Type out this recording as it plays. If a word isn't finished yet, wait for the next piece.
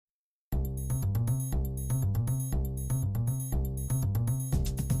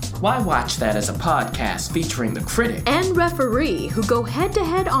Why Watch That is a podcast featuring the critic and referee who go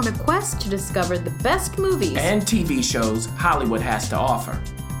head-to-head on a quest to discover the best movies and TV shows Hollywood has to offer.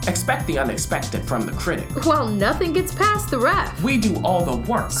 Expect the unexpected from the critic. Well, nothing gets past the ref. We do all the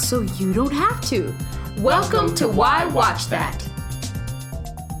work, so you don't have to. Welcome to Why Watch That.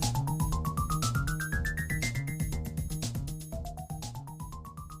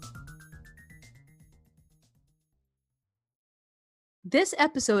 This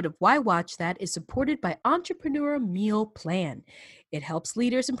episode of Why Watch That is supported by Entrepreneur Meal Plan. It helps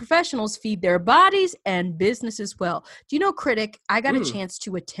leaders and professionals feed their bodies and businesses well. Do you know, Critic, I got a chance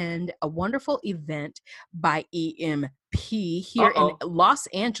to attend a wonderful event by EMP here in Los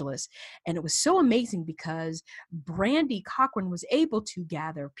Angeles. And it was so amazing because Brandy Cochran was able to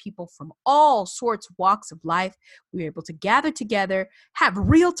gather people from all sorts of walks of life. We were able to gather together, have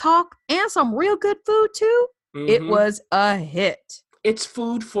real talk, and some real good food too. It was a hit. It's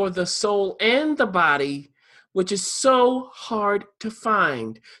food for the soul and the body, which is so hard to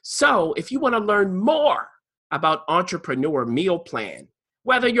find. So if you want to learn more about Entrepreneur Meal Plan,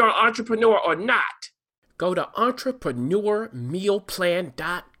 whether you're an entrepreneur or not, go to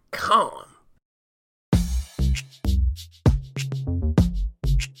entrepreneurmealplan.com.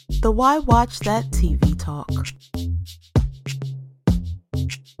 The Why Watch That TV Talk.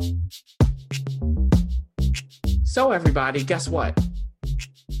 So everybody, guess what?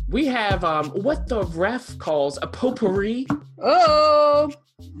 We have what the ref calls a potpourri. Oh!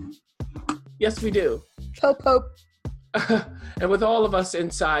 Yes, we do. Pope. And with all of us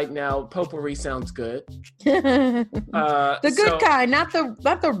inside now, potpourri sounds good. The good kind, not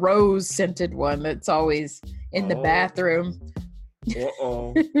the rose scented one that's always in the bathroom.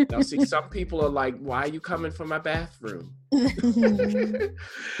 Now see, some people are like, why are you coming from my bathroom?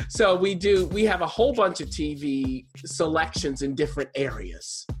 So we have a whole bunch of TV selections in different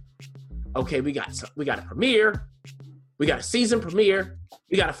areas. Okay, we got a premiere, we got a season premiere,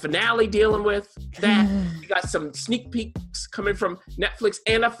 we got a finale dealing with that. We got some sneak peeks coming from Netflix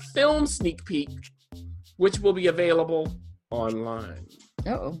and a film sneak peek, which will be available online,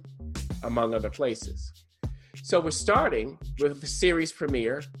 among other places. So we're starting with the series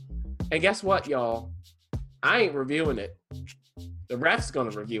premiere, and guess what, y'all? I ain't reviewing it. The ref's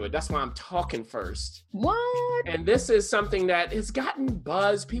gonna review it. That's why I'm talking first. What? And this is something that has gotten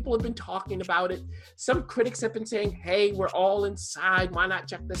buzz. People have been talking about it. Some critics have been saying, hey, we're all inside. Why not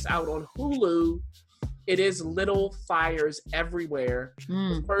check this out on Hulu? It is Little Fires Everywhere.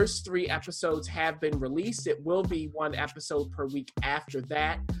 The first 3 episodes have been released. It will be 1 episode per week after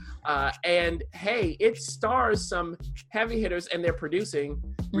that. And hey, it stars some heavy hitters, and they're producing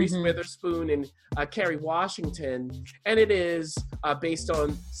Reese Witherspoon and Kerry Washington. And it is based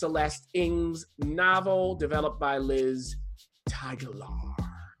on Celeste Ng's novel, developed by Liz Tigelaar.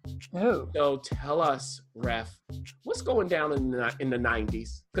 Oh. So tell us, Ref, what's going down in the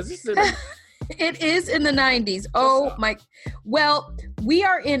 90s? Because this is It is in the 90s. Oh my. Well, we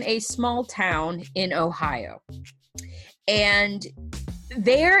are in a small town in Ohio. And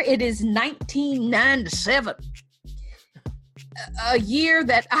there it is 1997. A year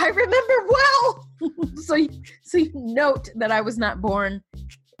that I remember well. So you note that I was not born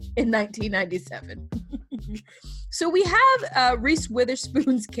in 1997. So we have Reese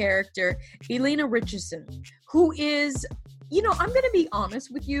Witherspoon's character, Elena Richardson, who is, I'm going to be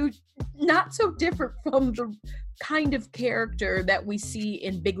honest with you, not so different from the kind of character that we see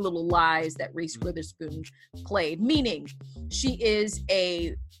in Big Little Lies that Reese Witherspoon played, meaning she is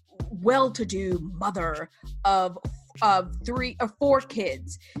a well-to-do mother of 3 or 4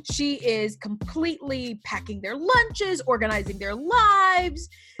 kids. She is completely packing their lunches, organizing their lives,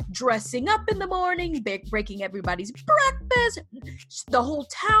 dressing up in the morning, breaking everybody's breakfast. The whole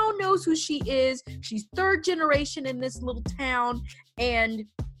town knows who she is. She's 3rd generation in this little town, and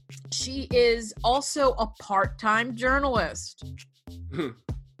she is also a part-time journalist.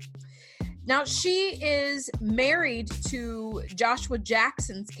 Now, she is married to Joshua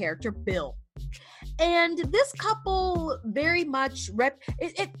Jackson's character, Bill. And this couple very much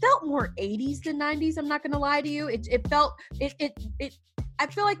it felt more 80s than 90s. I'm not going to lie to you. I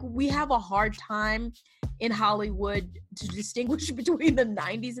feel like we have a hard time in Hollywood to distinguish between the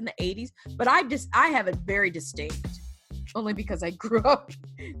 90s and the 80s, but I have it very distinct, only because I grew up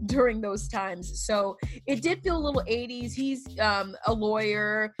during those times. So it did feel a little 80s. He's a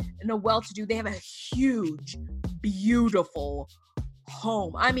lawyer and a well-to-do. They have a huge, beautiful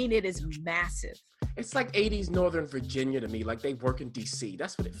home. I mean, it is massive. It's like 80s Northern Virginia to me, like they work in DC.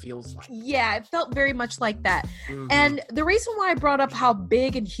 That's what it feels like. Yeah, it felt very much like that. And the reason why I brought up how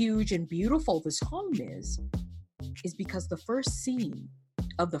big and huge and beautiful this home is because the first scene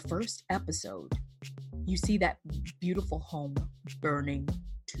of the first episode, you see that beautiful home burning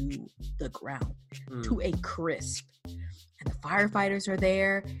to the ground, to a crisp. And the firefighters are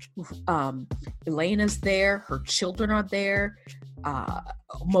there. Elena's there. Her children are there.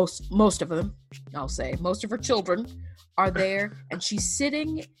 Most of them, I'll say, most of her children are there. And she's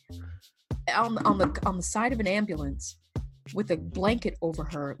sitting on the side of an ambulance with a blanket over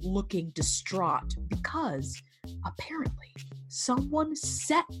her, looking distraught because apparently someone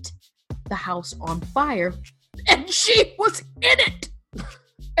set the house on fire and she was in it.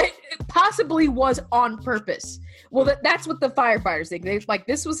 It possibly was on purpose. Well, that's what the firefighters think. They like,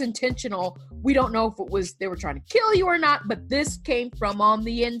 this was intentional. We don't know if it was they were trying to kill you or not, but this came from on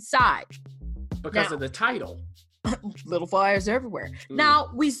the inside. Because of the title. Little fires everywhere. Now,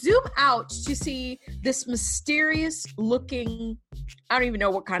 we zoom out to see this mysterious looking, I don't even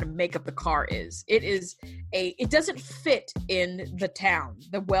know what kind of makeup the car is. It doesn't fit in the town,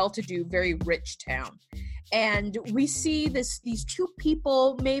 the well-to-do, very rich town. And we see these two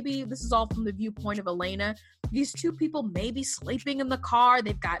people, maybe this is all from the viewpoint of Elena, these two people maybe sleeping in the car.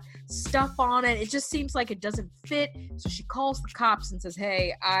 They've got stuff on it. It just seems like it doesn't fit. So she calls the cops and says,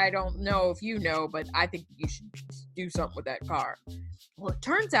 hey, I don't know if you know, but I think you should do something with that car. Well, it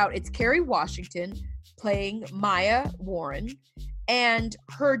turns out it's Kerry Washington playing Maya Warren and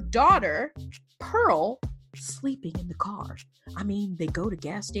her daughter, Pearl, sleeping in the car. I mean, they go to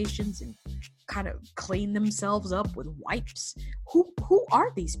gas stations and kind of clean themselves up with wipes. Who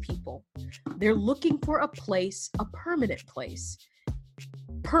are these people? They're looking for a place, a permanent place.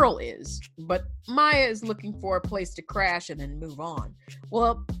 Pearl is, but Maya is looking for a place to crash and then move on.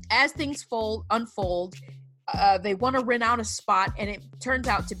 Well, as things unfold, they want to rent out a spot, and it turns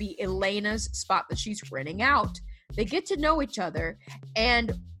out to be Elena's spot that she's renting out. They get to know each other,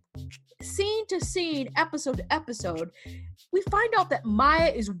 and scene to scene, episode to episode, we find out that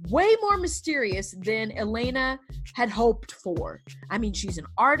Maya is way more mysterious than Elena had hoped for. I mean, she's an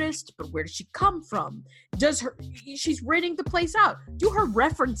artist, but where does she come from? She's renting the place out. Do her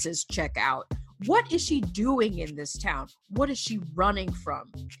references check out? What is she doing in this town? What is she running from?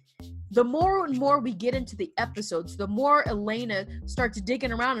 The more and more we get into the episodes, the more Elena starts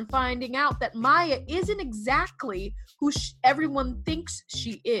digging around and finding out that Maya isn't exactly who everyone thinks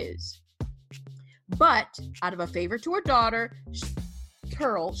she is. But out of a favor to her daughter,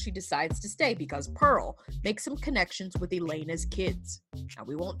 Pearl, she decides to stay because Pearl makes some connections with Elena's kids. Now,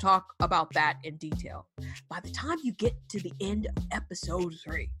 we won't talk about that in detail. By the time you get to the end of episode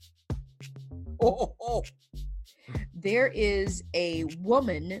 3, there is a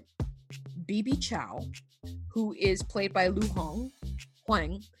woman, Bibi Chow, who is played by Lu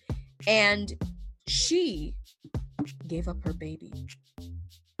Huang, and she gave up her baby.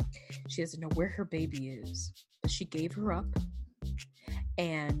 She doesn't know where her baby is, but she gave her up,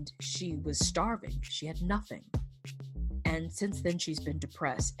 and she was starving. She had nothing. And since then, she's been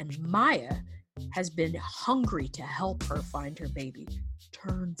depressed. And Maya has been hungry to help her find her baby.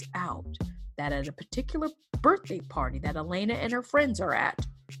 Turns out that at a particular birthday party that Elena and her friends are at,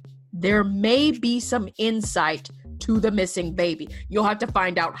 there may be some insight to the missing baby. You'll have to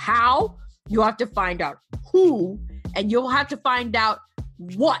find out how, you'll have to find out who, and you'll have to find out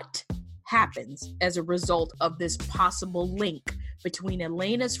what happens as a result of this possible link between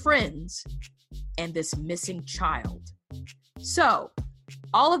Elena's friends and this missing child. So,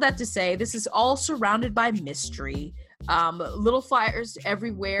 all of that to say, this is all surrounded by mystery. Little fires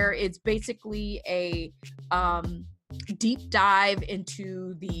everywhere. It's basically a deep dive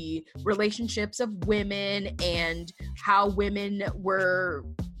into the relationships of women and how women were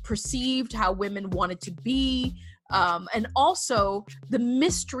perceived, how women wanted to be, and also the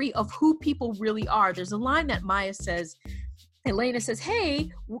mystery of who people really are. There's a line that Elena says,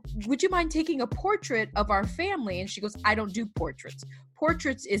 hey, would you mind taking a portrait of our family? And she goes, I don't do portraits.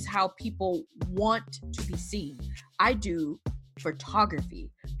 Portraits is how people want to be seen. I do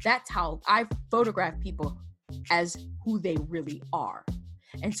photography. That's how I photograph people as who they really are.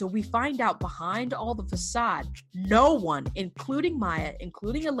 And so we find out behind all the facade, no one, including Maya,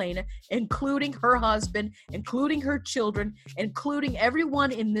 including Elena, including her husband, including her children, including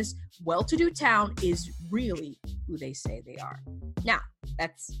everyone in this well-to-do town is really who they say they are. Now,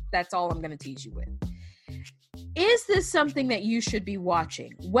 that's all I'm going to tease you with. Is this something that you should be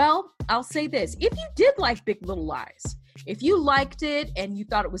watching? Well, I'll say this. If you did like Big Little Lies, if you liked it and you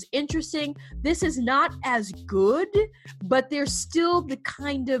thought it was interesting, this is not as good, but there's still the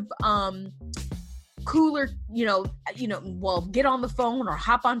kind of cooler, well, get on the phone or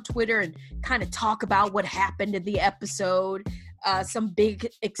hop on Twitter and kind of talk about what happened in the episode. some big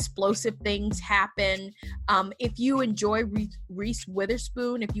explosive things happen. If you enjoy Reese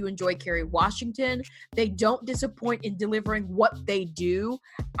Witherspoon, if you enjoy Kerry Washington, they don't disappoint in delivering what they do.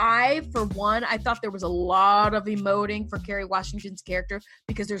 For one, I thought there was a lot of emoting for Kerry Washington's character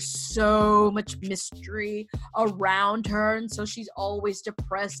because there's so much mystery around her, and so she's always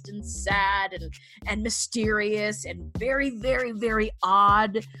depressed and sad and mysterious and very, very, very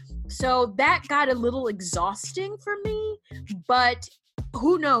odd. So that got a little exhausting for me, but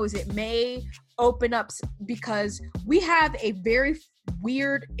who knows, it may open up because we have a very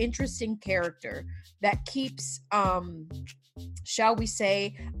weird, interesting character that keeps, shall we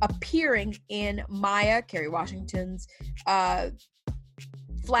say, appearing in Maya, Kerry Washington's,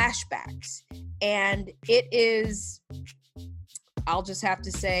 flashbacks. And it is, I'll just have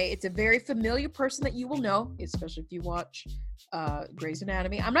to say, it's a very familiar person that you will know, especially if you watch Grey's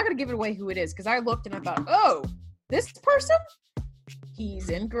Anatomy. I'm not going to give it away who it is because I looked and I thought, oh, this person? He's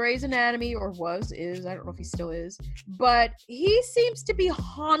in Grey's Anatomy, or is, I don't know if he still is, but he seems to be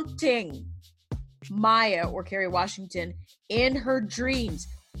haunting Maya or Kerry Washington in her dreams.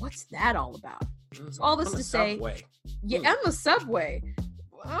 What's that all about? So all this to say, yeah, on the subway.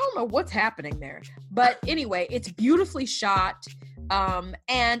 I don't know what's happening there, but anyway, it's beautifully shot.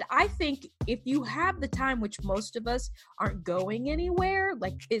 And I think if you have the time, which most of us aren't going anywhere,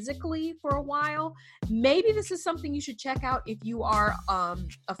 like physically for a while, maybe this is something you should check out if you are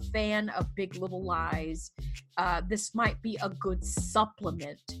a fan of Big Little Lies. This might be a good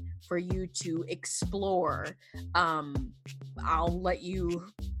supplement for you to explore. I'll let you,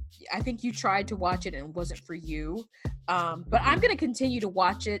 I think you tried to watch it and it wasn't for you. But I'm going to continue to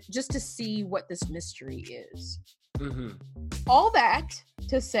watch it just to see what this mystery is. Mm-hmm. All that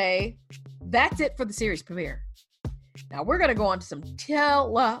to say, that's it for the series premiere. Now we're going to go on to some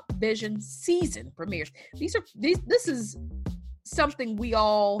television season premieres. This is something we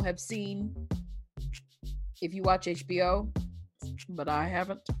all have seen if you watch HBO, but I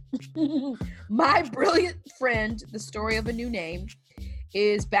haven't. My Brilliant Friend, The Story of a New Name,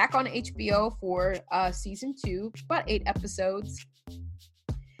 is back on HBO for season 2, about 8 episodes.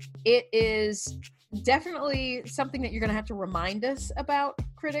 It is definitely something that you're going to have to remind us about,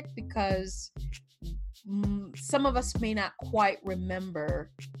 Critic, because some of us may not quite remember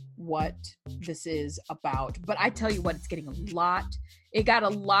what this is about. But I tell you what, it's getting it got a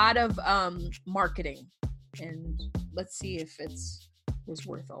lot of marketing, and let's see if was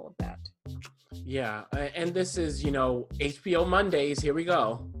worth all of that. Yeah, and this is, HBO Mondays, here we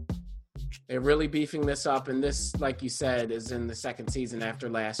go. They're really beefing this up, and this, like you said, is in the second season after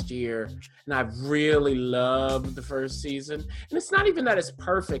last year, and I've really loved the first season. And it's not even that it's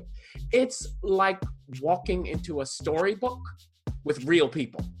perfect. It's like walking into a storybook with real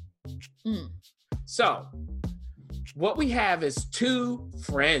people. So, what we have is 2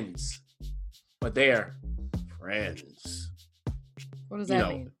 friends, but they're friends. What does that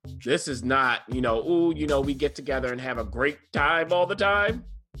mean? This is not, we get together and have a great time all the time.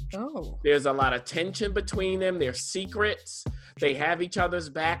 Oh. There's a lot of tension between them. There's secrets. They have each other's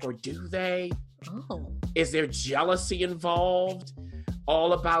back, or do they? Oh. Is there jealousy involved?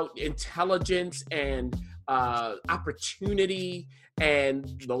 All about intelligence and opportunity and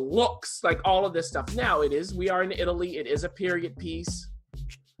the looks, like all of this stuff. Now we are in Italy. It is a period piece,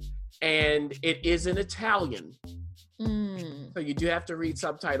 and it is in Italian. So you do have to read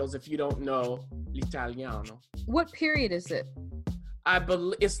subtitles if you don't know l'Italiano. What period is it? I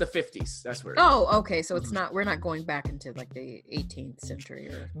believe it's the 50s. That's where. Oh, okay. So it's not. We're not going back into like the 18th century,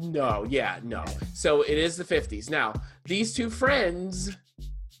 or. No. So it is the 50s. Now these 2 friends.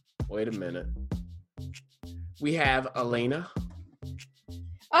 Wait a minute. We have Elena.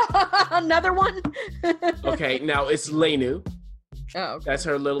 Another one. Okay, now it's Lenu. Oh, okay. That's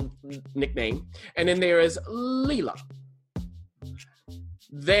her little nickname. And then there is Leela.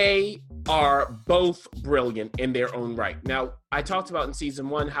 They are both brilliant in their own right. Now, I talked about in season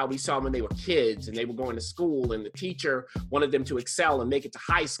 1 how we saw when they were kids and they were going to school and the teacher wanted them to excel and make it to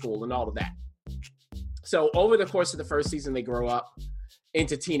high school and all of that. So over the course of the first season, they grow up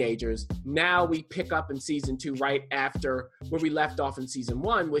into teenagers. Now we pick up in season 2 right after where we left off in season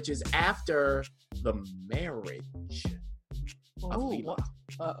 1, which is after the marriage of Leela.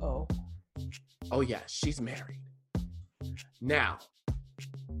 Uh-oh. Oh yeah, she's married. Now,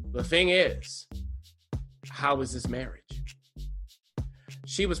 the thing is, how is this marriage?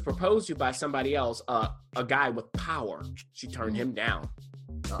 She was proposed to by somebody else, a guy with power. She turned him down.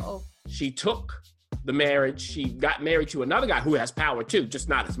 Uh-oh. She took the marriage. She got married to another guy who has power too, just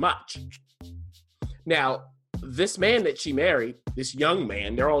not as much. Now, this man that she married, this young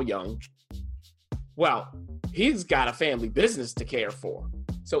man, they're all young. Well, he's got a family business to care for.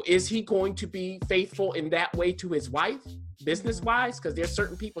 So is he going to be faithful in that way to his wife, business-wise? Because there's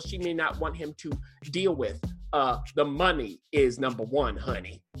certain people she may not want him to deal with. The money is number one,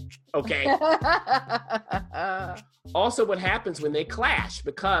 honey. Okay. Also, what happens when they clash,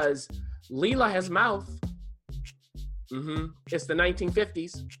 because Leela has mouth. It's the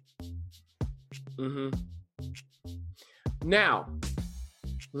 1950s. Now,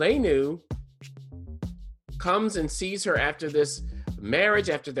 Lenu comes and sees her after this marriage,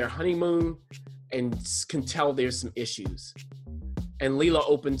 after their honeymoon, and can tell there's some issues. And Leela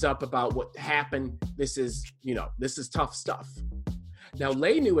opens up about what happened. This is tough stuff. Now,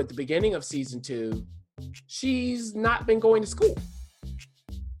 Lenu at the beginning of season 2, she's not been going to school.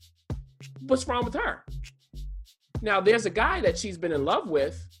 What's wrong with her? Now, there's a guy that she's been in love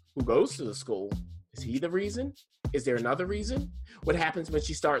with who goes to the school. Is he the reason? Is there another reason? What happens when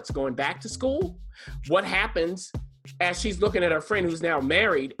she starts going back to school? What happens as she's looking at her friend who's now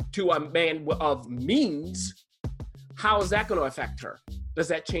married to a man of means? How is that going to affect her? Does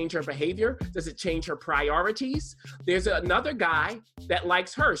that change her behavior? Does it change her priorities? There's another guy that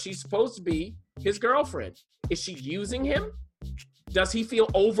likes her. She's supposed to be his girlfriend. Is she using him? Does he feel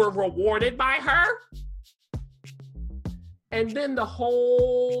over-rewarded by her? And then the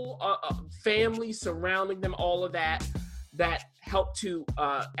whole family surrounding them, all of that helped to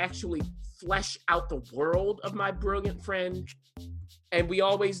actually flesh out the world of my brilliant friend. And we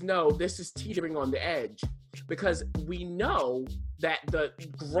always know this is teetering on the edge, because we know that the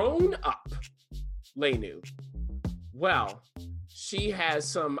grown-up Lenu, well, she has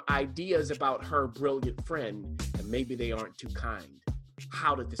some ideas about her brilliant friend, and maybe they aren't too kind.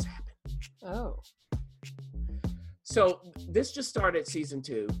 How did this happen? Oh. So this just started season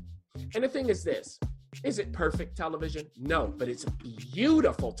 2. And the thing is this, is it perfect television? No, but it's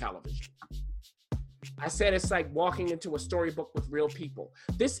beautiful television. I said it's like walking into a storybook with real people.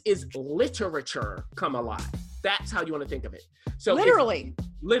 This is literature come alive. That's how you want to think of it. So literally,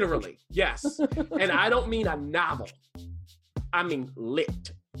 yes. And I don't mean a novel. I mean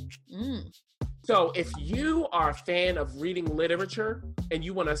lit. So if you are a fan of reading literature and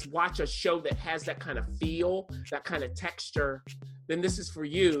you want to watch a show that has that kind of feel, that kind of texture, then this is for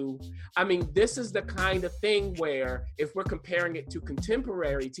you. I mean, this is the kind of thing where if we're comparing it to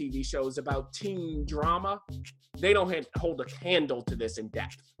contemporary TV shows about teen drama, they don't hold a candle to this in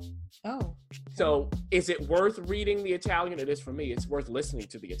depth. Oh. So is it worth reading the Italian? It is for me. It's worth listening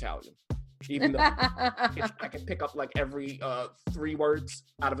to the Italian. Even though I can pick up like every 3 words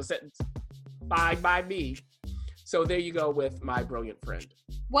out of a sentence. Fine by me. So there you go with my brilliant friend.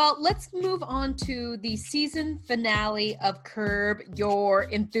 Well, let's move on to the season finale of Curb Your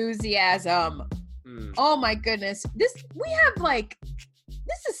Enthusiasm. Oh my goodness. This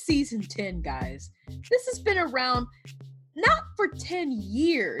is season 10, guys. This has been around not for 10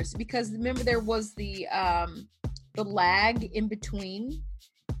 years, because remember there was the lag in between.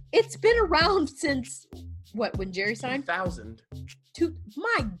 It's been around since when Jerry signed? 2000.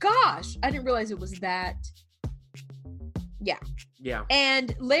 My gosh, I didn't realize it was that. Yeah.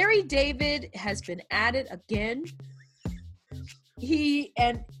 And Larry David has been at it again. Will he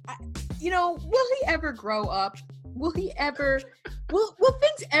ever grow up? Will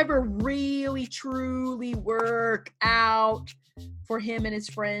things ever really, truly work out for him and his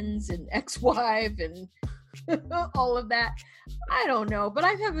friends and ex-wife and all of that? I don't know, but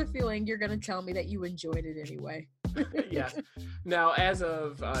I have a feeling you're going to tell me that you enjoyed it anyway. Yes. Now, as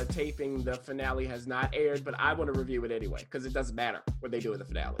of taping, the finale has not aired, but I want to review it anyway, because it doesn't matter what they do in the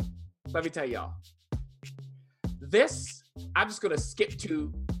finale. Let me tell y'all. I'm just going to skip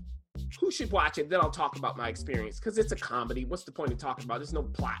to who should watch it, then I'll talk about my experience, because it's a comedy. What's the point of talking about it? There's no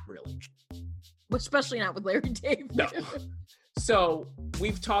plot, really. Especially not with Larry David. No. So,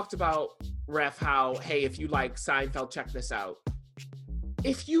 we've talked about, Ref, how, hey, if you like Seinfeld, check this out.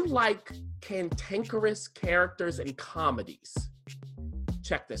 If you like cantankerous characters and comedies,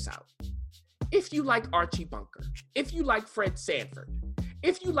 check this out. If you like Archie Bunker, if you like Fred Sanford,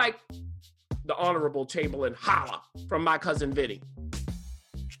 if you like the Honorable Chamberlain Holla from My Cousin Vinny,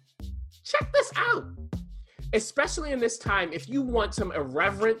 check this out. Especially in this time, if you want some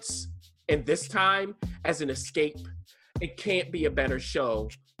irreverence in this time as an escape, it can't be a better show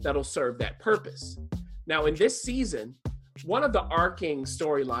that'll serve that purpose. Now, in this season, one of the arcing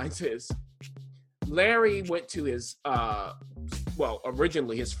storylines is Larry went to his,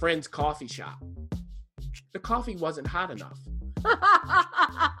 originally his friend's coffee shop. The coffee wasn't hot enough.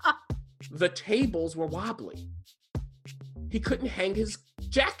 The tables were wobbly. He couldn't hang his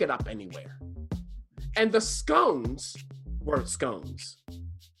jacket up anywhere. And the scones weren't scones.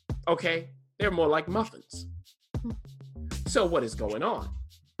 Okay? They're more like muffins. So what is going on?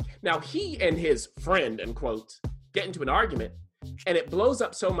 Now, he and his friend, in quotes, get into an argument, and it blows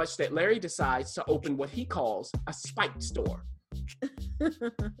up so much that Larry decides to open what he calls a spike store.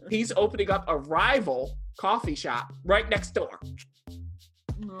 He's opening up a rival coffee shop right next door.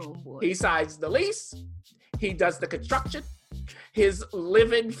 Oh boy. He signs the lease. He does the construction. His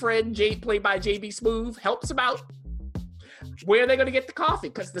live-in friend, played by JB Smoove, helps him out. Where are they going to get the coffee?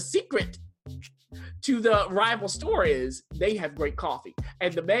 Because the secret to the rival store is they have great coffee.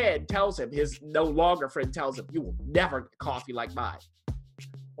 And the man tells him, his no longer friend tells him, you will never get coffee like mine.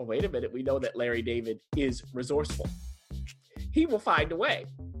 Well, wait a minute. We know that Larry David is resourceful. He will find a way.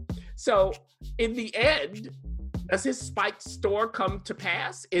 So in the end, does his spiked store come to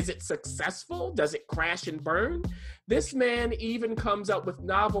pass? Is it successful? Does it crash and burn? This man even comes up with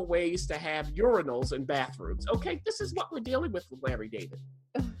novel ways to have urinals in bathrooms. Okay, this is what we're dealing with Larry David.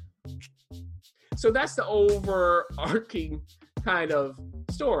 So that's the overarching kind of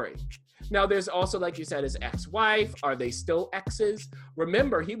story. Now, there's also, like you said, his ex-wife. Are they still exes?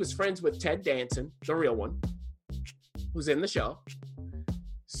 Remember, he was friends with Ted Danson, the real one, who's in the show.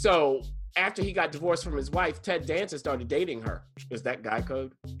 So after he got divorced from his wife, Ted Danson started dating her. Is that guy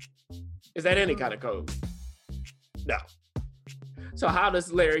code? Is that any kind of code? No. So how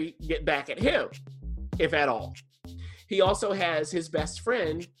does Larry get back at him, if at all? He also has his best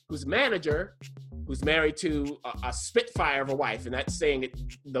friend, who's a manager, who's married to a spitfire of a wife, and that's saying it,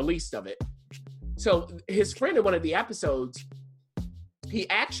 the least of it. So his friend in one of the episodes,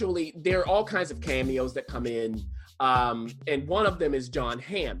 there are all kinds of cameos that come in, and one of them is Jon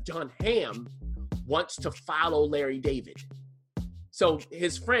Hamm. Jon Hamm wants to follow Larry David. So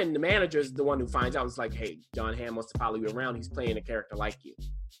his friend, the manager, is the one who finds out. It's like, hey, Jon Hamm wants to follow you around. He's playing a character like you.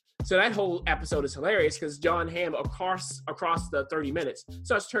 So that whole episode is hilarious because Jon Hamm, across the 30 minutes,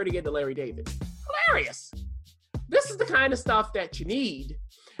 starts turning into Larry David. Hilarious. This is the kind of stuff that you need.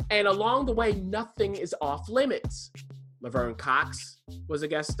 And along the way, nothing is off limits. Laverne Cox was a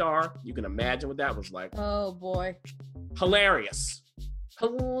guest star. You can imagine what that was like. Oh, boy. Hilarious.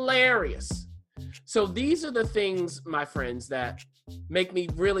 Hilarious. So these are the things, my friends, that make me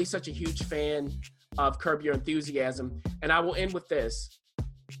really such a huge fan of Curb Your Enthusiasm. And I will end with this.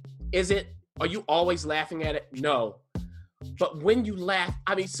 Are you always laughing at it? No. But when you laugh,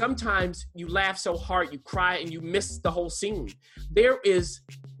 I mean, sometimes you laugh so hard, you cry and you miss the whole scene. There is,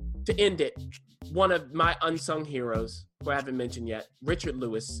 to end it, one of my unsung heroes, who I haven't mentioned yet, Richard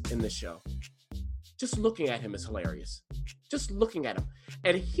Lewis in this show. Just looking at him is hilarious. Just looking at him.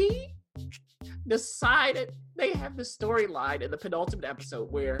 And he decided, they have this storyline in the penultimate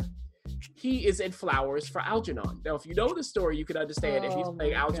episode where he is in flowers for Algernon. Now, if you know the story, you can understand if he's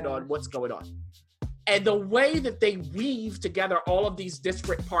playing Algernon, what's going on. And the way that they weave together all of these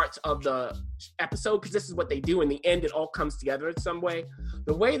disparate parts of the episode, because this is what they do in the end, it all comes together in some way.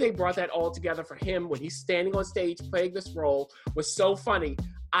 The way they brought that all together for him when he's standing on stage playing this role was so funny.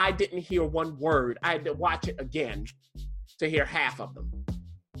 I didn't hear one word. I had to watch it again to hear half of them.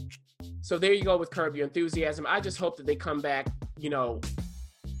 So there you go with Curb Your Enthusiasm. I just hope that they come back,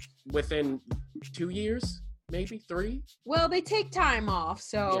 within 2 years, maybe 3. Well, they take time off,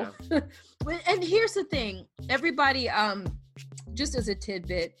 so. Yeah. And here's the thing, everybody, just as a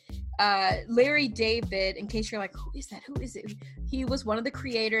tidbit, Larry David, in case you're like, who is that? Who is it? He was one of the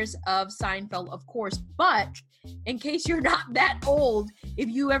creators of Seinfeld, of course, but in case you're not that old, if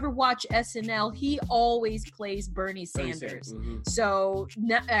you ever watch SNL, he always plays Bernie Sanders. Mm-hmm. So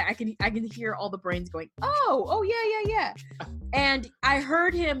I can hear all the brains going, oh yeah. And I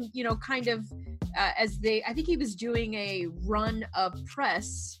heard him, kind of I think he was doing a run of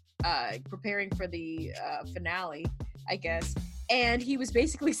press, preparing for the finale, I guess. And he was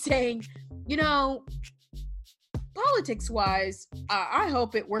basically saying, politics-wise, I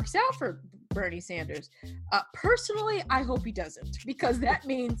hope it works out for Bernie Sanders. Personally, I hope he doesn't, because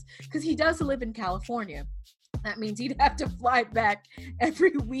he does live in California. That means he'd have to fly back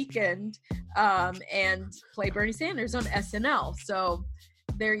every weekend and play Bernie Sanders on SNL. So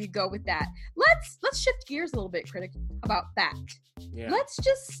there you go with that. Let's shift gears a little bit, critic, about that. Yeah. Let's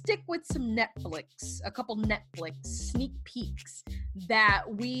just stick with some a couple Netflix sneak peeks that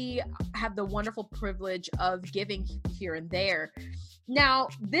we have the wonderful privilege of giving here and there. Now,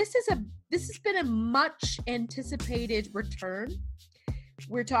 this has been a much anticipated return.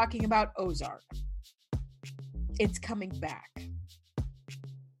 We're talking about Ozark. It's coming back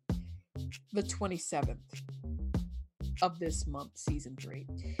the 27th of this month, season 3.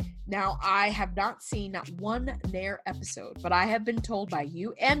 Now, I have not seen not one Nair episode, but I have been told by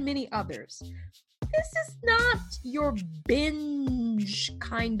you and many others, this is not your binge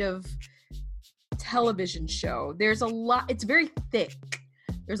kind of television show. There's a lot, it's very thick.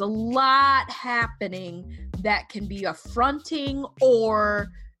 There's a lot happening that can be affronting, or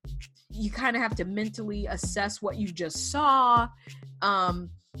you kind of have to mentally assess what you just saw.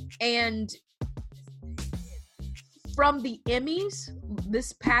 And from the Emmys,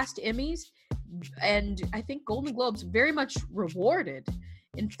 this past Emmys, and I think Golden Globes, very much rewarded.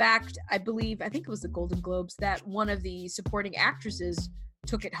 In fact, I think it was the Golden Globes that one of the supporting actresses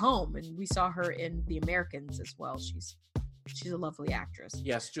took it home, and we saw her in The Americans as well. She's a lovely actress.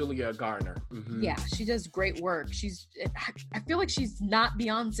 Yes, Julia Garner. Mm-hmm. Yeah, she does great work. I feel like she's not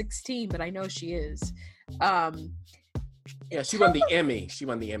beyond 16, but I know she is. Yeah, she won the Emmy. She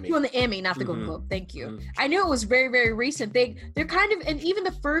won the Emmy, not the Golden Globe. Thank you. Mm-hmm. I knew it was very, very recent. They're kind of, and even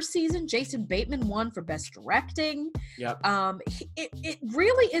the first season, Jason Bateman won for Best Directing. Yep. It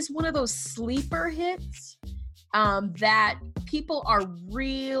really is one of those sleeper hits that people are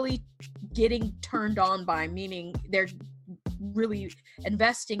really getting turned on by, meaning they're really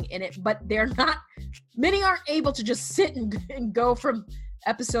investing in it, but many aren't able to just sit and go from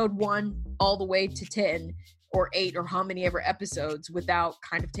episode 1 all the way to 10 or 8 or how many ever episodes without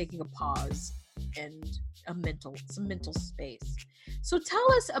kind of taking a pause and some mental space. So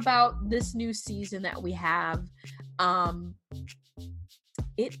tell us about this new season that we have.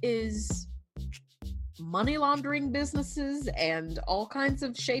 It is money laundering businesses and all kinds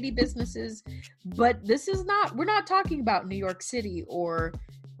of shady businesses, but we're not talking about New York City or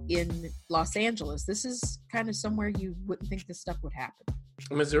in Los Angeles. This is kind of somewhere you wouldn't think this stuff would happen.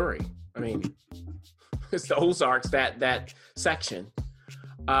 Missouri. I mean, it's the Ozarks, that section.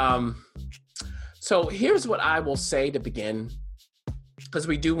 So here's what I will say to begin, because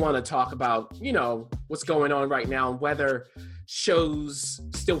we do want to talk about, what's going on right now and whether shows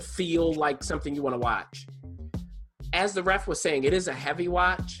still feel like something you want to watch. As the ref was saying, it is a heavy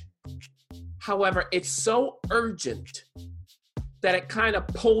watch. However, it's so urgent that it kind of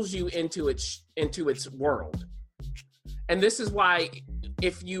pulls you into its world. And this is why,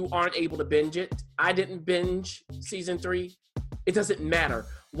 if you aren't able to binge it, I didn't binge season 3. It doesn't matter.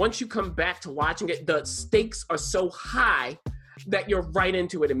 Once you come back to watching it, the stakes are so high that you're right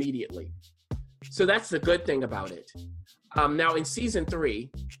into it immediately. So that's the good thing about it. Now in season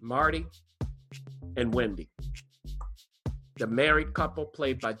 3, Marty and Wendy, the married couple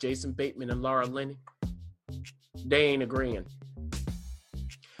played by Jason Bateman and Laura Linney, they ain't agreeing.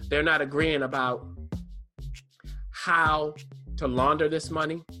 They're not agreeing about how to launder this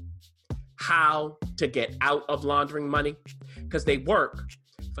money, how to get out of laundering money, because they work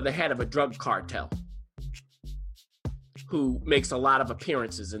for the head of a drug cartel who makes a lot of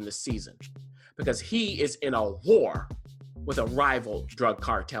appearances in this season, because he is in a war with a rival drug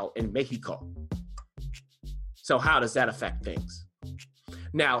cartel in Mexico. So how does that affect things?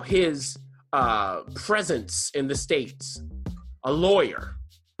 Now, his presence in the States, a lawyer,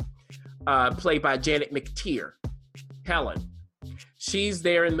 played by Janet McTeer, Helen, she's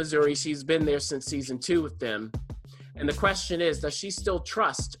there in Missouri. She's been there since season 2 with them. And the question is, does she still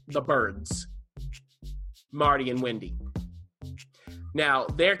trust the birds, Marty and Wendy? Now,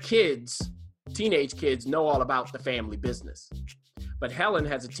 their kids, teenage kids, know all about the family business. But Helen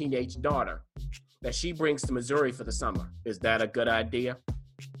has a teenage daughter that she brings to Missouri for the summer. Is that a good idea?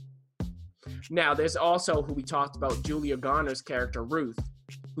 Now, there's also who we talked about, Julia Garner's character, Ruth,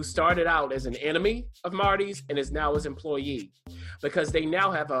 who started out as an enemy of Marty's and is now his employee, because they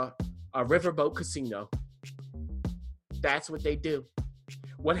now have a riverboat casino. That's what they do.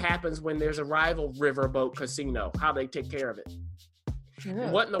 What happens when there's a rival riverboat casino? How they take care of it?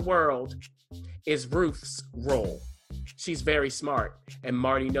 Yeah. What in the world is Ruth's role? She's very smart, and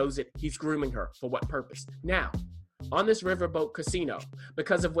Marty knows it. He's grooming her. For what purpose? Now, on this riverboat casino,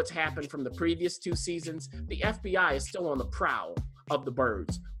 because of what's happened from the previous 2 seasons, the FBI is still on the prowl of the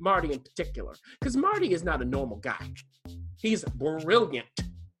birds, Marty in particular, because Marty is not a normal guy. He's brilliant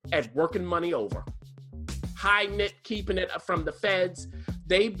at working money over, hiding it, keeping it from the feds.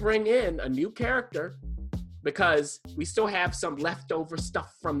 They bring in a new character because we still have some leftover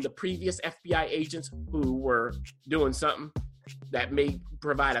stuff from the previous FBI agents who were doing something that may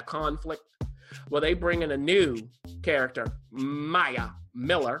provide a conflict. Well, they bring in a new character, Maya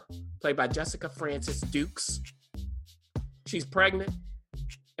Miller, played by Jessica Francis Dukes. She's pregnant,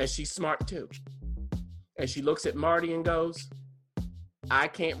 and she's smart too. And she looks at Marty and goes, I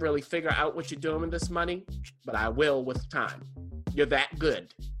can't really figure out what you're doing with this money, but I will with time. You're that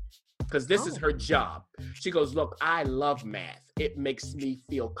good. Because this is her job. She goes, look, I love math. It makes me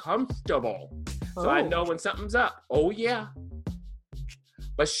feel comfortable. So I know when something's up. Oh, yeah.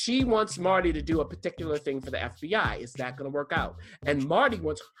 But she wants Marty to do a particular thing for the FBI. Is that going to work out? And Marty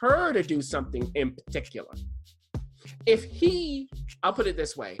wants her to do something in particular. I'll put it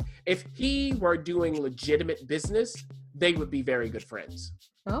this way, if he were doing legitimate business, they would be very good friends.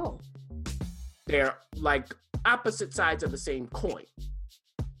 Oh. They're like opposite sides of the same coin.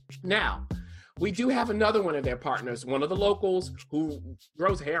 Now, we do have another one of their partners, one of the locals who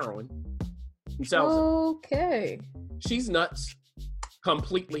grows heroin and sells it. Okay. She's nuts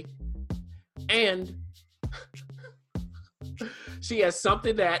completely. And she has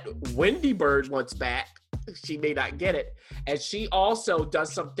something that Wendy Bird wants back. She may not get it. And she also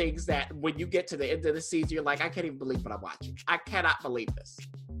does some things that when you get to the end of the season, you're like, I can't even believe what I'm watching. I cannot believe this.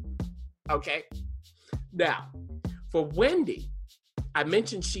 Okay? Now, for Wendy, I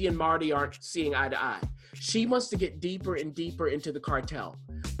mentioned she and Marty aren't seeing eye to eye. She wants to get deeper and deeper into the cartel,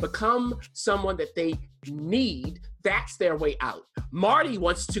 become someone that they need. That's their way out. Marty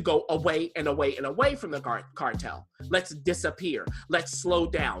wants to go away and away and away from the cartel. Let's disappear. Let's slow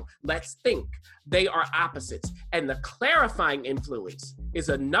down. Let's think. They are opposites. And the clarifying influence is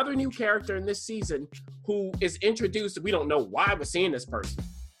another new character in this season who is introduced. We don't know why we're seeing this person,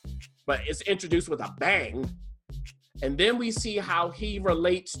 but it's introduced with a bang. And then we see how he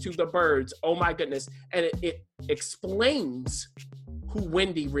relates to the birds. Oh my goodness. And it explains who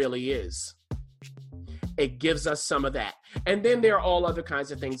Wendy really is. It gives us some of that. And then there are all other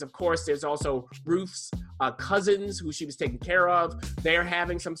kinds of things. Of course, there's also Ruth's cousins who she was taking care of. They're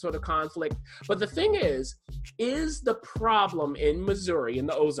having some sort of conflict. But the thing is the problem in Missouri, in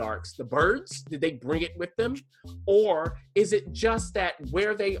the Ozarks, the birds? Did they bring it with them? Or is it just that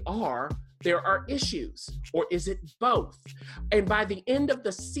where they are, there are issues? Or is it both? And by the end of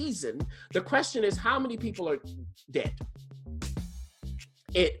the season, the question is how many people are dead?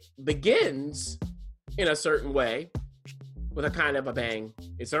 It begins in a certain way with a kind of a bang.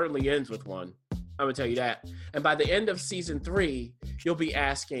 It certainly ends with one. I'm gonna tell you that. And by the end of season 3, you'll be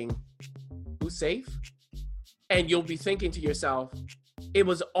asking, who's safe? And you'll be thinking to yourself, it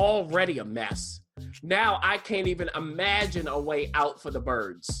was already a mess. Now I can't even imagine a way out for the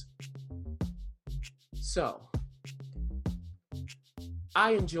birds. So,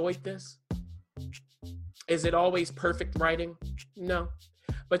 I enjoyed this. Is it always perfect writing? No.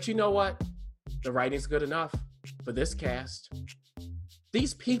 But you know what? The writing's good enough for this cast.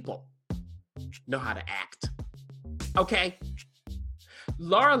 These people know how to act. Okay?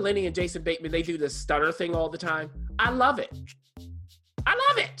 Laura Linney and Jason Bateman, they do this stutter thing all the time. I love it. I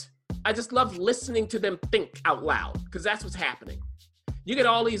love it. I just love listening to them think out loud because that's what's happening. You get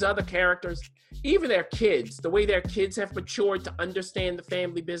all these other characters, even their kids, the way their kids have matured to understand the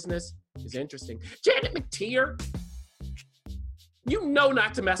family business is interesting. Janet McTeer, you know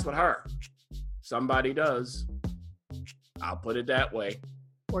not to mess with her. Somebody does. I'll put it that way.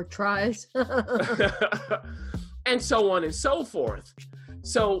 Or tries. And so on and so forth.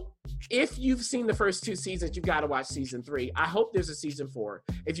 So if you've seen the first 2 seasons, you've got to watch season 3. I hope there's a season 4.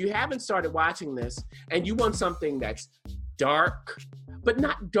 If you haven't started watching this and you want something that's dark, but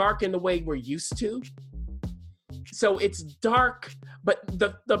not dark in the way we're used to. So it's dark, but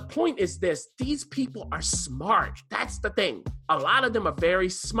the point is this. These people are smart. That's the thing. A lot of them are very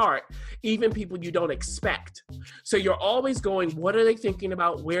smart, even people you don't expect. So you're always going, what are they thinking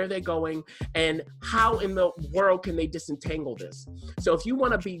about? Where are they going? And how in the world can they disentangle this? So if you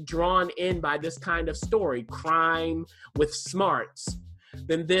want to be drawn in by this kind of story, crime with smarts,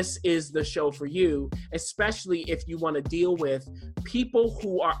 then this is the show for you, especially if you want to deal with people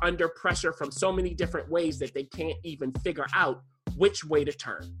who are under pressure from so many different ways that they can't even figure out which way to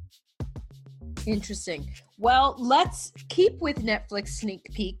turn. Interesting. Well, let's keep with Netflix sneak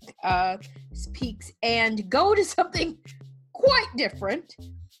peeks and go to something quite different.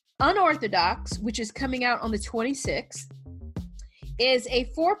 Unorthodox, which is coming out on the 26th, is a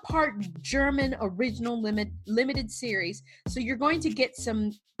 4-part German original limited series. So you're going to get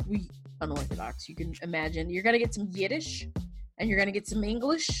some unorthodox, you can imagine. You're going to get some Yiddish and you're going to get some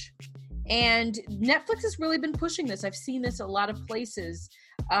English. And Netflix has really been pushing this. I've seen this a lot of places.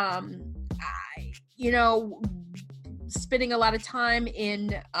 Spending a lot of time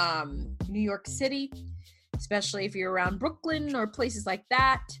in New York City, especially if you're around Brooklyn or places like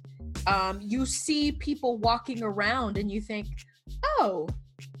that, you see people walking around and you think, oh,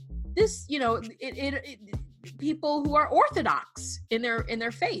 this, people who are orthodox in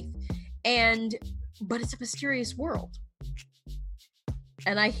their faith, but it's a mysterious world.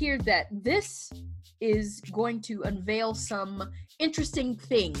 And I hear that this is going to unveil some interesting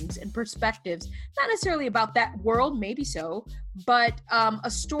things and perspectives, not necessarily about that world, maybe so, but a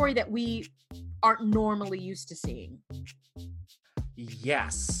story that we aren't normally used to seeing.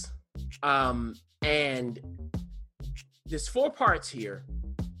 Yes. And there's 4 parts here.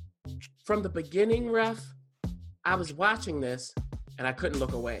 From the beginning, Ref, I was watching this and I couldn't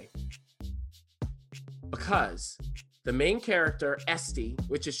look away. Because the main character, Esty,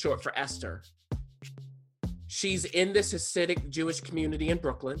 which is short for Esther, she's in this Hasidic Jewish community in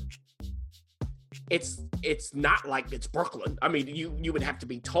Brooklyn. It's not like it's Brooklyn. I mean, you would have to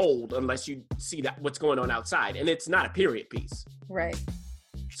be told unless you see that what's going on outside. And it's not a period piece. Right.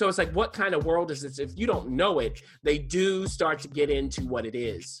 So it's like, what kind of world is this? If you don't know it, they do start to get into what it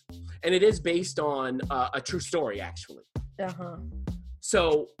is. And it is based on a true story, actually. Uh-huh.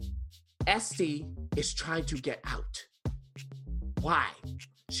 So Esty is trying to get out. Why?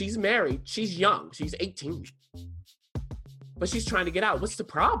 She's married. She's young. She's 18. But she's trying to get out. What's the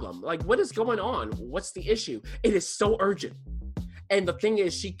problem? Like, what is going on? What's the issue? It is so urgent. And the thing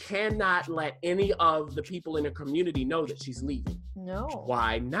is, she cannot let any of the people in her community know that she's leaving. No.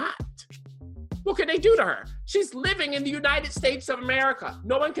 Why not? What can they do to her? She's living in the United States of America.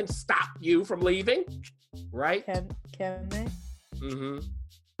 No one can stop you from leaving, right? Can they? Mm-hmm.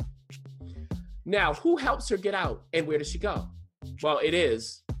 Now, who helps her get out, and where does she go? Well, it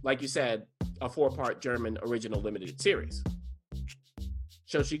is, like you said, a 4-part German original limited series.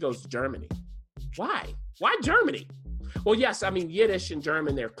 So she goes to Germany. Why? Why Germany? Well, yes, I mean, Yiddish and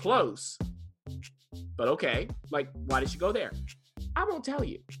German, they're close. But okay, like, why did she go there? I won't tell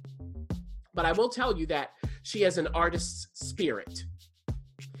you. But I will tell you that she has an artist's spirit.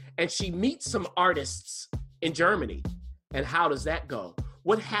 And she meets some artists in Germany. And how does that go?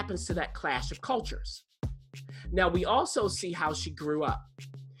 What happens to that clash of cultures? Now, we also see how she grew up.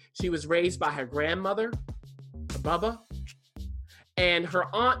 She was raised by her grandmother, her Bubba, and her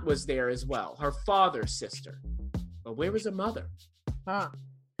aunt was there as well, her father's sister. But where was her mother? Huh.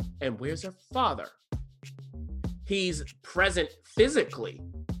 And where's her father? He's present physically,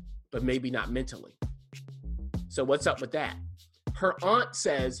 but maybe not mentally. So what's up with that? Her aunt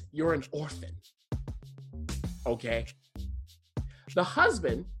says, you're an orphan. Okay. The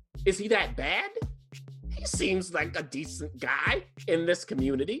husband, is he that bad? He seems like a decent guy in this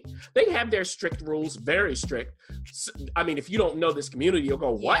community. They have their strict rules, very strict. I mean, if you don't know this community, you'll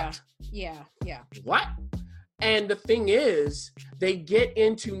go, what? Yeah. What? And the thing is, they get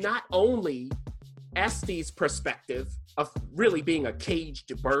into not only Esty's perspective of really being a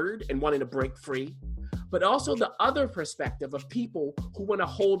caged bird and wanting to break free, but also the other perspective of people who want to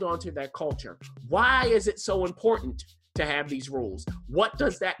hold on to their culture. Why is it so important to have these rules? What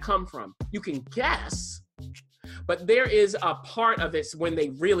does that come from? You can guess, but there is a part of it when they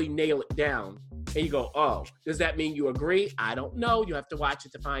really nail it down and you go, oh, does that mean you agree? I don't know. You have to watch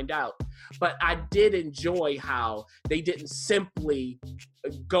it to find out. But I did enjoy how they didn't simply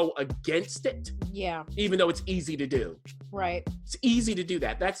go against it. Yeah. Even though it's easy to do. Right. It's easy to do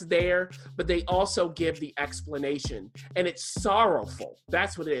that. That's there, but they also give the explanation. And it's sorrowful.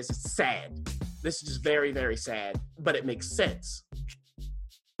 That's what it is. It's sad. This is just very, very sad, but it makes sense.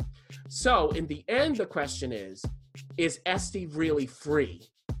 So in the end, the question is Esty really free?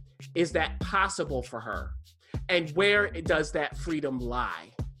 Is that possible for her? And where does that freedom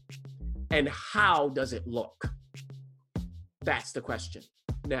lie? And how does it look? That's the question.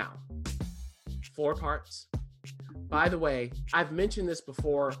 Now, 4 parts. By the way, I've mentioned this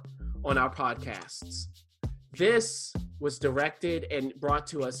before on our podcasts. This was directed and brought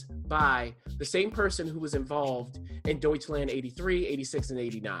to us by the same person who was involved in Deutschland 83, 86, and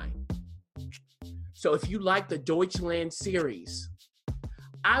 89. So if you like the Deutschland series,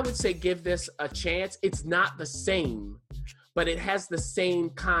 I would say give this a chance. It's not the same, but it has the same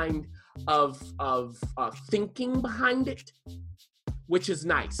kind of thinking behind it, which is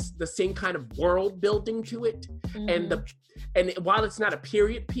nice. The same kind of world building to it. Mm-hmm. And while it's not a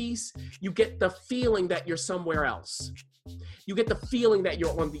period piece, you get the feeling that you're somewhere else. You get the feeling that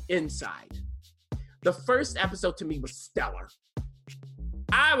you're on the inside. The first episode to me was stellar.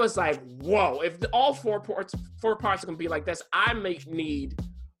 I was like, whoa, if all 4 parts are going to be like this, I may need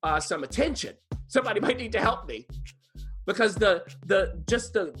some attention. Somebody might need to help me. Because the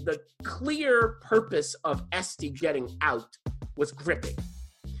clear purpose of Esty getting out was gripping.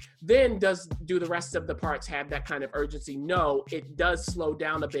 Then do the rest of the parts have that kind of urgency? No, it does slow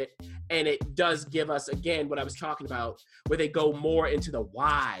down a bit, and it does give us, again, what I was talking about, where they go more into the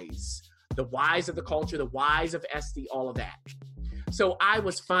whys of the culture, the whys of Esty, all of that. So I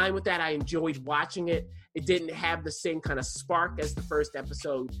was fine with that. I enjoyed watching it. It didn't have the same kind of spark as the first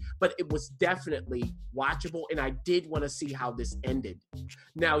episode, but it was definitely watchable, and I did want to see how this ended.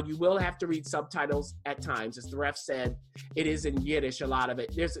 Now, you will have to read subtitles at times. As the ref said, it is in Yiddish, a lot of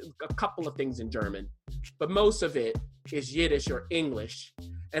it. There's a couple of things in German, but most of it is Yiddish or English.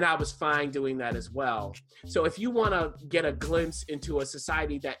 And I was fine doing that as well. So if you want to get a glimpse into a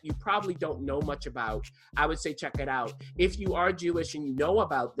society that you probably don't know much about, I would say check it out. If you are Jewish and you know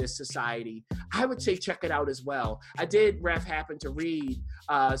about this society, I would say check it out as well. I did happen to read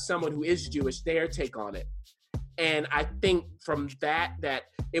someone who is Jewish, their take on it. And I think from that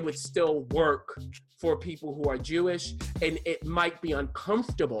it would still work for people who are Jewish, and it might be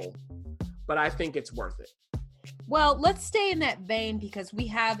uncomfortable, but I think it's worth it. Well, let's stay in that vein because we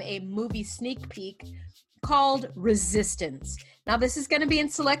have a movie sneak peek called Resistance. Now, this is going to be in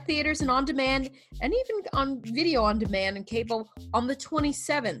select theaters and on demand, and even on video on demand and cable on the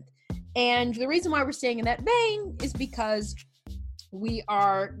 27th. And the reason why we're staying in that vein is because we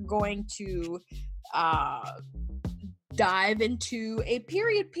are going to dive into a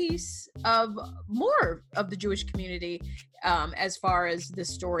period piece of more of the Jewish community as far as the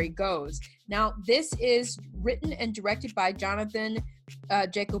story goes. Now, this is written and directed by Jonathan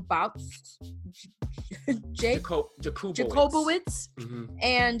Jacobowitz Mm-hmm.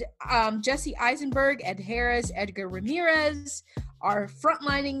 and Jesse Eisenberg, Ed Harris, Edgar Ramirez are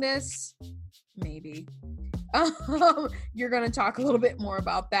frontlining this. Maybe you're going to talk a little bit more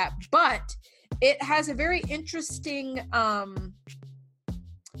about that, but it has a very interesting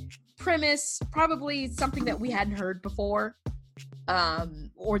premise, probably something that we hadn't heard before,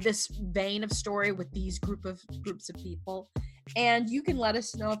 or this vein of story with these groups of people. And you can let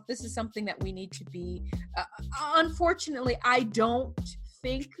us know if this is something that we need to be. Unfortunately, I don't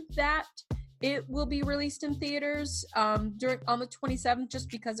think that it will be released in theaters on the 27th, just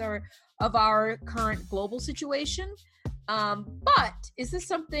because of our current global situation. But is this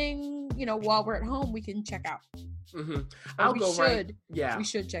something, while we're at home, we can check out? Mm-hmm. We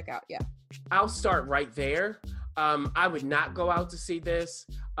should check out. Yeah. I'll start right there. I would not go out to see this.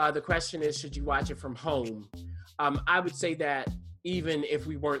 The question is, should you watch it from home? I would say that even if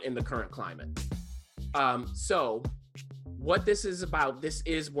we weren't in the current climate. So what this is about, this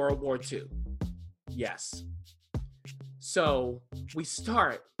is World War II. Yes. So we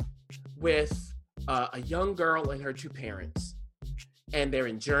start with a young girl and her two parents, and they're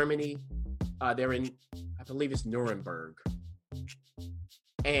in Germany. They're in, I believe it's Nuremberg.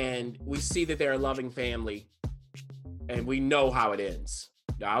 And we see that they're a loving family, and we know how it ends.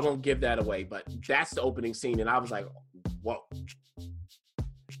 Now, I won't give that away, but that's the opening scene, and I was like, whoa.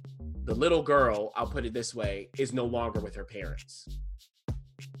 The little girl, I'll put it this way, is no longer with her parents.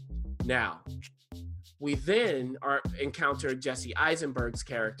 Now, we then encounter Jesse Eisenberg's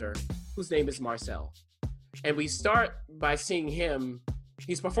character, whose name is Marcel. And we start by seeing him,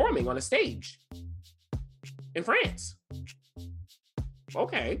 he's performing on a stage in France.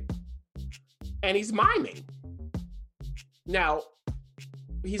 Okay. And he's miming. Now,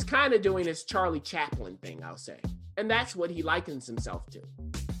 he's kind of doing his Charlie Chaplin thing, I'll say. And that's what he likens himself to.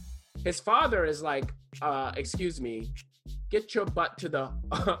 His father is like, excuse me, get your butt to the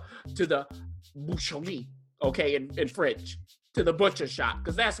boucherie, okay, in French, to the butcher shop,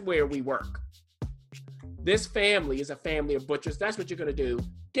 because that's where we work. This family is a family of butchers. That's what you're going to do.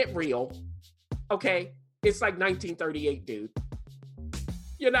 Get real, okay? It's like 1938, dude.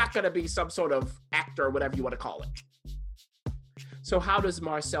 You're not going to be some sort of actor or whatever you want to call it. So how does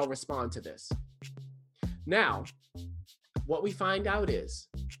Marcel respond to this? Now, what we find out is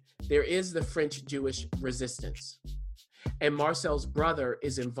there is the French Jewish resistance, and Marcel's brother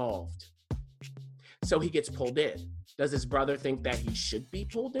is involved. So he gets pulled in. Does his brother think that he should be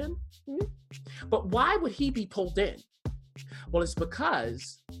pulled in? But why would he be pulled in? Well, it's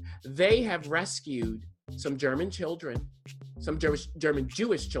because they have rescued some German children, some German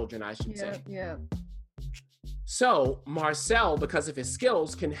Jewish children, I should say. Yeah. So Marcel, because of his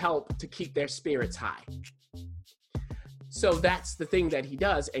skills, can help to keep their spirits high. So that's the thing that he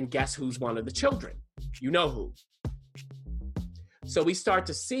does. And guess who's one of the children? You know who. So we start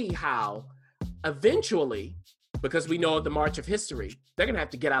to see how eventually, because we know of the march of history, they're going to have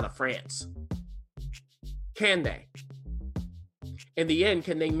to get out of France. Can they? In the end,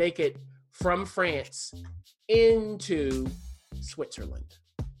 can they make it from France into Switzerland?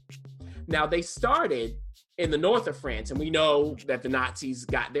 Now, they started in the north of France, and we know that the Nazis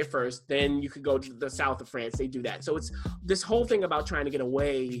got there first. Then you could go to the south of France. They do that. So it's this whole thing about trying to get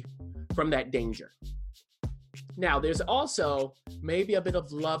away from that danger. Now, there's also maybe a bit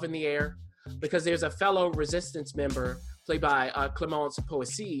of love in the air, because there's a fellow resistance member played by Clémence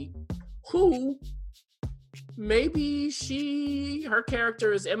Poissy, who maybe her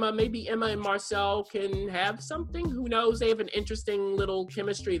character is Emma. Maybe Emma and Marcel can have something. Who knows? They have an interesting little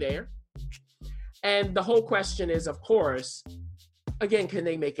chemistry there. And the whole question is, of course, again, can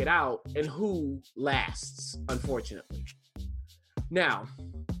they make it out, and who lasts, unfortunately. Now,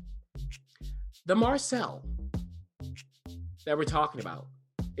 the Marcel that we're talking about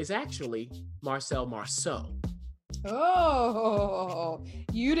is actually Marcel Marceau. Oh,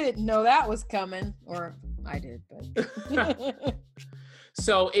 you didn't know that was coming, or I did, but.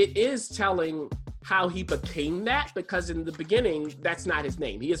 So it is telling how he became that, because in the beginning, that's not his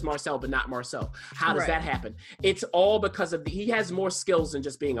name. He is Marcel, but not Marceau. How does that happen? It's all because of he has more skills than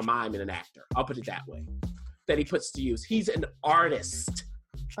just being a mime and an actor. I'll put it that way, that he puts to use. He's an artist.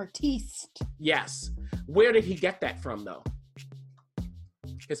 Artiste. Yes. Where did he get that from, though?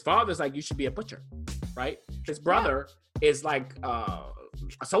 His father's like, you should be a butcher, right? His brother is like a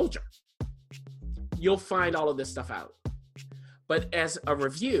soldier. You'll find all of this stuff out. But as a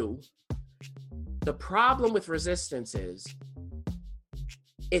review, the problem with Resistance is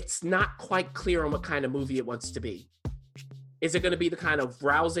it's not quite clear on what kind of movie it wants to be. Is it going to be the kind of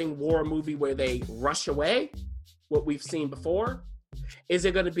rousing war movie where they rush away, what we've seen before? Is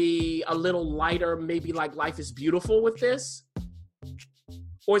it going to be a little lighter, maybe like Life is Beautiful with this?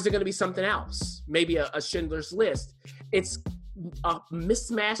 Or is it going to be something else? Maybe a Schindler's List. It's a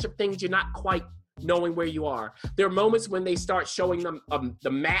mismatch of things you're not quite knowing where you are. There are moments when they start showing them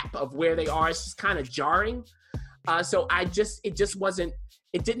the map of where they are. It's just kind of jarring. So it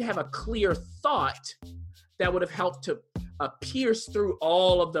didn't have a clear thought that would have helped to pierce through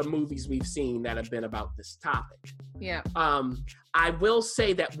all of the movies we've seen that have been about this topic. Yeah. I will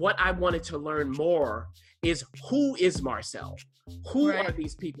say that what I wanted to learn more is, who is Marcel? Who are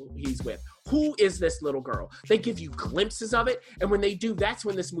these people he's with? Who is this little girl? They give you glimpses of it. And when they do, that's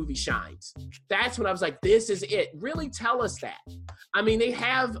when this movie shines. That's when I was like, this is it. Really tell us that. I mean, they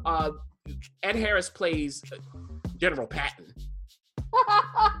have Ed Harris plays General Patton.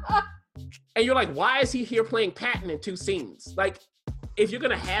 And you're like, why is he here playing Patton in 2 scenes? Like, if you're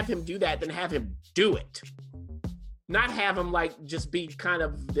going to have him do that, then have him do it. Not have him like just be kind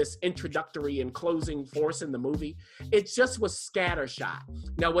of this introductory and closing force in the movie. It just was scattershot.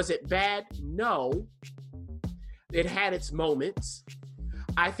 Now, was it bad? No. It had its moments.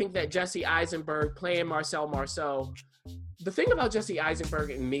 I think that Jesse Eisenberg playing Marcel Marceau, the thing about Jesse Eisenberg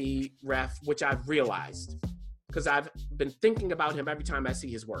and me, Ref, which I've realized, because I've been thinking about him every time I see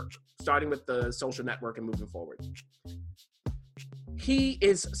his work, starting with The Social Network and moving forward. He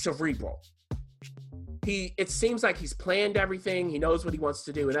is cerebral. It seems like he's planned everything. He knows what he wants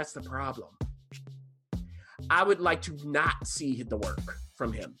to do, and that's the problem. I would like to not see the work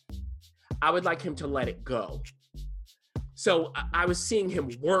from him. I would like him to let it go. So I was seeing him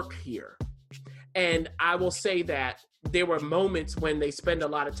work here. And I will say that there were moments when they spend a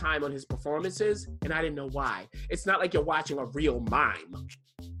lot of time on his performances, and I didn't know why. It's not like you're watching a real mime.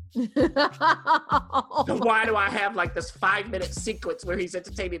 So why do I have like this 5-minute sequence where he's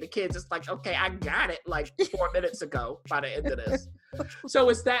entertaining the kids? It's like, okay, I got it like 4 minutes ago by the end of this. So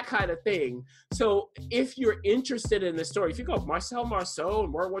it's that kind of thing. So if you're interested in this story, if you go Marcel Marceau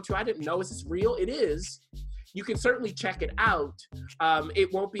and World War II, I didn't know, is this real? It is. You can certainly check it out.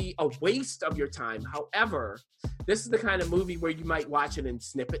 It won't be a waste of your time. However, this is the kind of movie where you might watch it in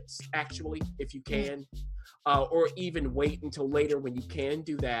snippets, actually, if you can. Or even wait until later when you can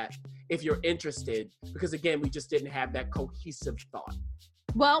do that if you're interested, because again, we just didn't have that cohesive thought.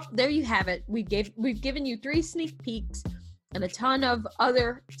 Well, there you have it. We've given you 3 sneak peeks and a ton of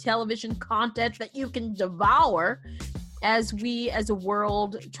other television content that you can devour as we as a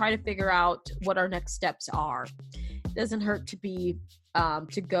world try to figure out what our next steps are. It doesn't hurt to be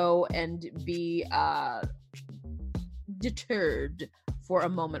to go and be deterred for a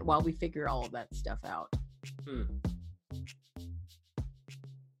moment while we figure all of that stuff out.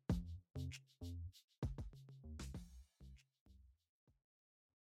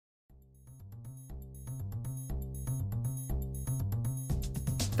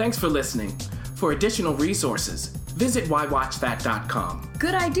 Thanks for listening. For additional resources, visit whywatchthat.com.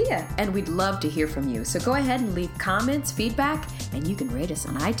 Good idea, and we'd love to hear from you. So go ahead and leave comments, feedback, and you can rate us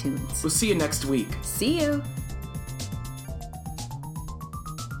on iTunes. We'll see you next week. See you.